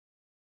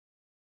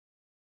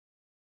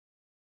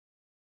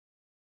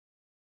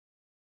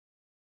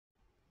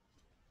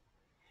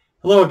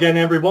Hello again,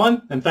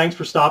 everyone, and thanks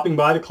for stopping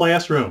by the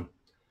classroom.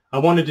 I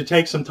wanted to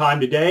take some time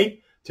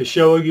today to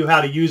show you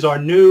how to use our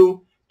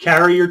new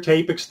carrier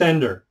tape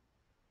extender.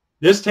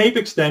 This tape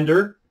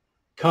extender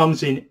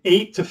comes in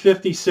 8 to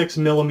 56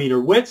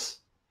 millimeter widths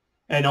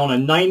and on a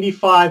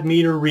 95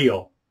 meter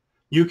reel.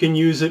 You can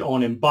use it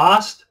on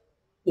embossed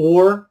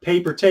or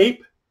paper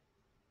tape,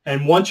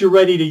 and once you're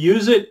ready to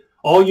use it,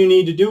 all you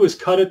need to do is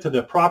cut it to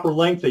the proper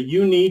length that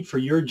you need for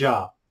your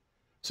job.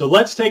 So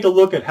let's take a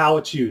look at how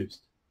it's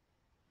used.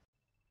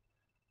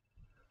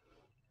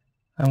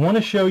 I want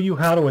to show you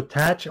how to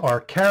attach our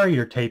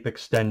carrier tape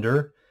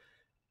extender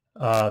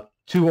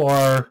to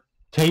our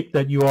tape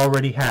that you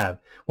already have.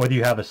 Whether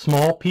you have a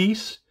small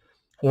piece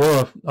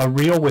or a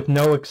reel with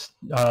no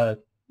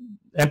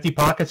empty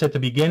pockets at the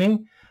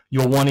beginning,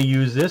 you'll want to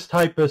use this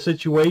type of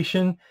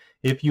situation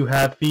if you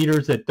have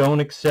feeders that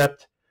don't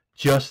accept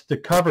just the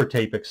cover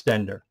tape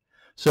extender.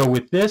 So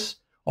with this,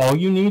 all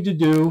you need to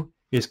do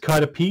is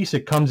cut a piece.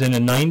 It comes in a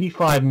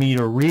 95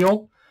 meter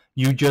reel.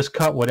 You just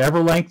cut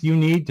whatever length you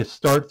need to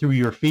start through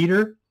your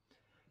feeder.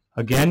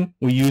 Again,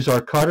 we use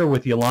our cutter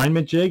with the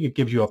alignment jig. It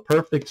gives you a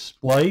perfect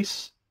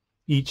splice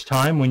each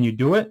time when you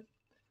do it.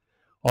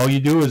 All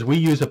you do is we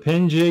use a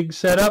pin jig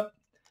setup.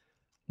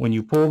 When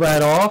you pull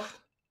that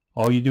off,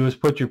 all you do is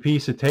put your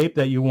piece of tape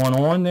that you want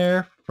on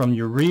there from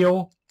your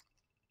reel.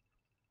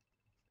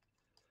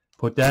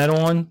 Put that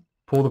on,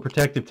 pull the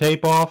protective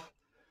tape off,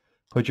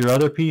 put your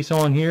other piece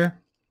on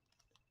here,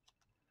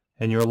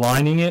 and you're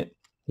aligning it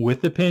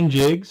with the pin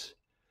jigs.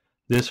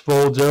 This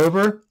folds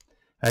over.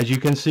 As you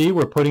can see,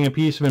 we're putting a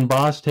piece of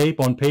embossed tape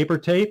on paper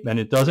tape, and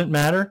it doesn't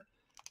matter.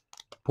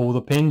 Pull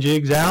the pin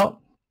jigs out,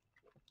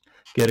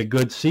 get a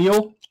good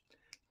seal,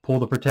 pull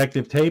the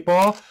protective tape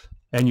off,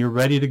 and you're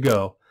ready to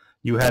go.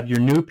 You have your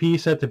new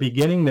piece at the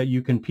beginning that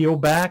you can peel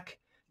back.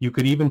 You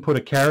could even put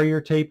a carrier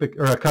tape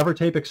or a cover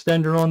tape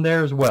extender on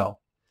there as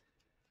well.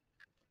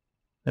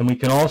 And we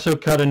can also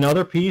cut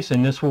another piece,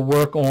 and this will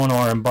work on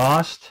our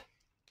embossed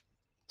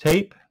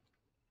tape.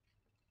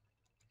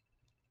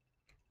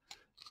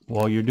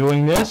 While you're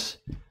doing this,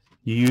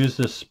 you use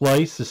the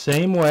splice the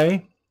same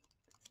way.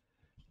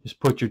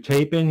 Just put your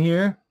tape in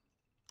here.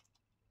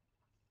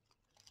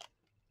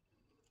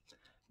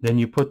 Then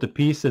you put the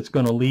piece that's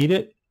going to lead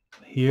it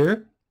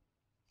here.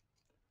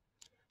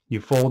 You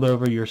fold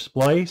over your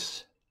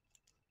splice.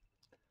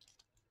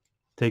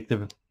 Take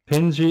the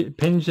pin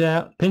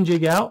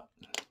jig out.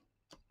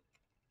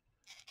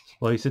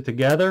 Splice it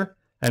together.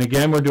 And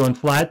again, we're doing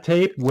flat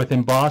tape with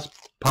embossed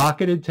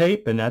pocketed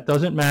tape, and that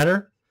doesn't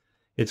matter.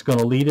 It's going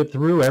to lead it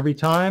through every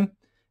time,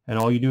 and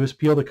all you do is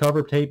peel the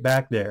cover tape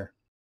back there.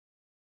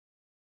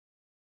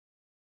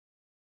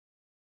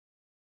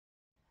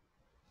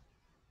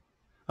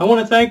 I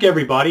want to thank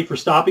everybody for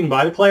stopping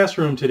by the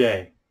classroom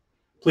today.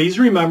 Please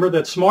remember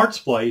that Smart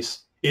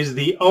Splice is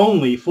the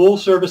only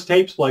full-service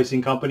tape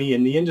splicing company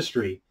in the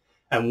industry,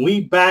 and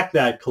we back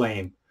that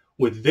claim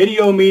with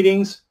video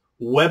meetings,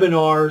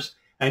 webinars,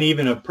 and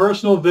even a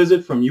personal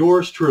visit from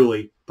yours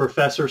truly,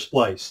 Professor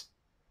Splice.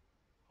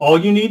 All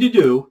you need to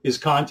do is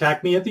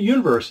contact me at the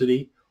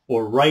university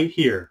or right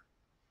here.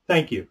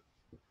 Thank you.